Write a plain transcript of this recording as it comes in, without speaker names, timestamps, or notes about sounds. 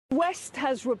West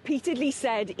has repeatedly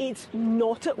said it's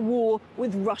not at war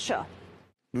with Russia.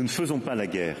 Nous ne faisons pas la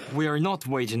guerre. We are not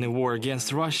waging a war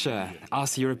against Russia,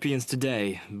 us Europeans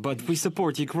today, but we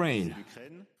support Ukraine.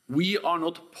 We are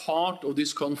not part of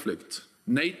this conflict.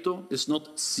 NATO is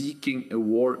not seeking a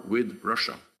war with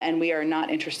Russia. And we are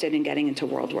not interested in getting into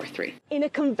World War III. In a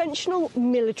conventional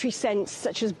military sense,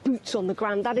 such as boots on the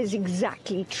ground, that is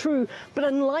exactly true. But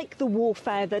unlike the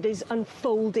warfare that is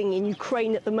unfolding in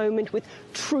Ukraine at the moment with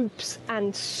troops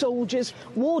and soldiers,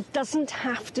 war doesn't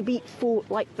have to be fought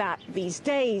like that these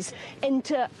days.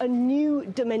 Enter a new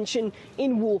dimension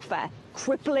in warfare: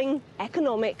 crippling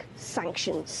economic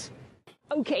sanctions.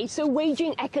 OK, so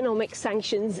waging economic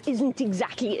sanctions isn't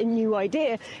exactly a new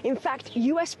idea. In fact,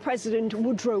 US President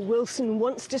Woodrow Wilson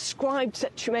once described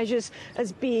such measures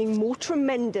as being more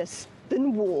tremendous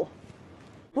than war.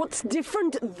 What's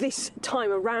different this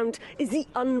time around is the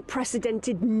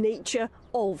unprecedented nature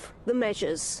of the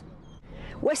measures.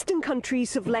 Western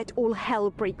countries have let all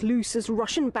hell break loose as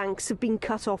Russian banks have been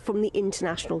cut off from the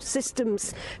international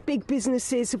systems. Big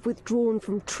businesses have withdrawn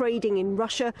from trading in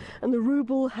Russia and the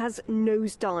ruble has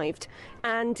nosedived.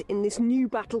 And in this new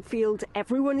battlefield,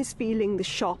 everyone is feeling the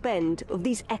sharp end of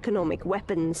these economic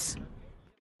weapons.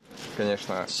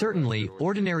 Certainly,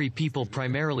 ordinary people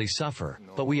primarily suffer,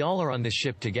 but we all are on this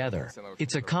ship together.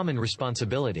 It's a common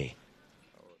responsibility.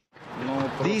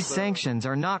 These sanctions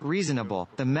are not reasonable.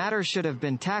 The matter should have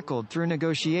been tackled through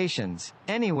negotiations.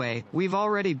 Anyway, we've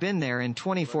already been there in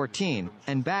 2014,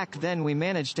 and back then we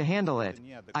managed to handle it.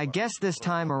 I guess this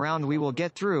time around we will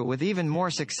get through with even more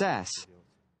success.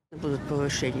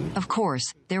 Of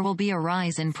course, there will be a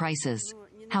rise in prices.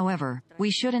 However, we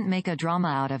shouldn't make a drama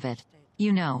out of it.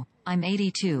 You know, I'm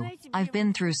 82. I've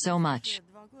been through so much.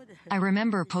 I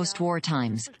remember post-war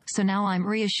times, so now I'm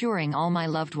reassuring all my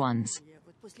loved ones.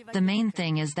 The main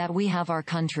thing is that we have our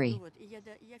country.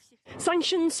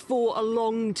 Sanctions for a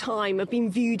long time have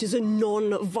been viewed as a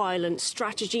non-violent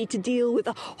strategy to deal with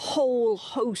a whole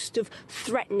host of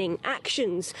threatening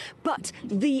actions. But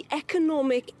the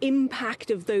economic impact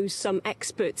of those, some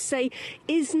experts say,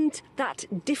 isn't that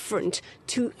different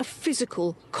to a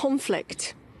physical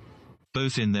conflict.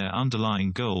 Both in their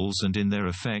underlying goals and in their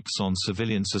effects on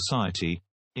civilian society,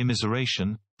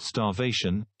 immiseration,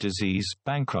 starvation, disease,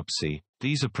 bankruptcy.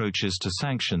 These approaches to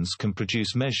sanctions can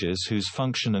produce measures whose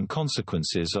function and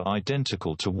consequences are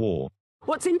identical to war.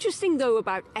 What's interesting, though,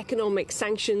 about economic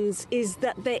sanctions is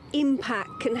that their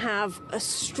impact can have a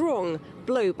strong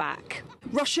blowback.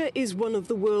 Russia is one of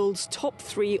the world's top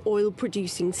 3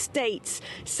 oil-producing states.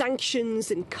 Sanctions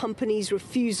and companies'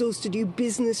 refusals to do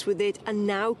business with it are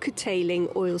now curtailing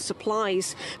oil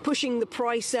supplies, pushing the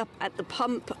price up at the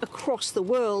pump across the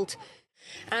world.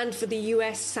 And for the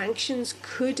US, sanctions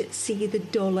could see the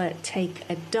dollar take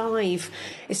a dive.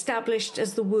 Established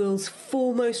as the world's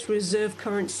foremost reserve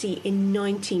currency in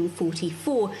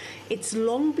 1944, it's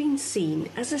long been seen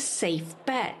as a safe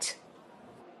bet.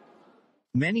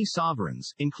 Many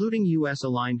sovereigns, including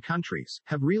US-aligned countries,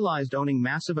 have realized owning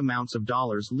massive amounts of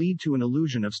dollars lead to an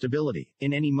illusion of stability.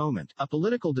 In any moment, a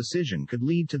political decision could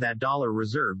lead to that dollar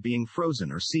reserve being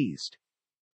frozen or seized.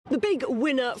 The big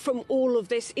winner from all of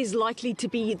this is likely to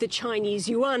be the Chinese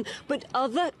yuan, but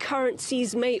other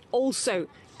currencies may also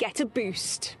get a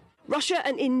boost. Russia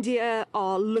and India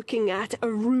are looking at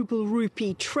a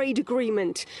ruble-rupee trade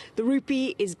agreement. The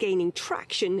rupee is gaining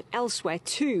traction elsewhere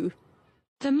too.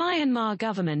 The Myanmar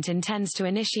government intends to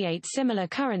initiate similar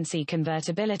currency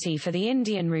convertibility for the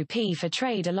Indian rupee for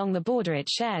trade along the border it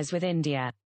shares with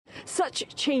India.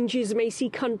 Such changes may see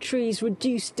countries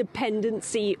reduce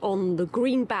dependency on the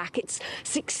greenback. Its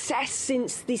success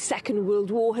since the Second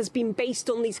World War has been based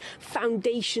on these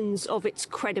foundations of its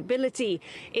credibility.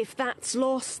 If that's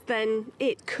lost, then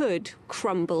it could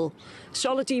crumble.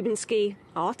 Charlotte Dubinsky,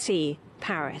 RT,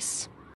 Paris.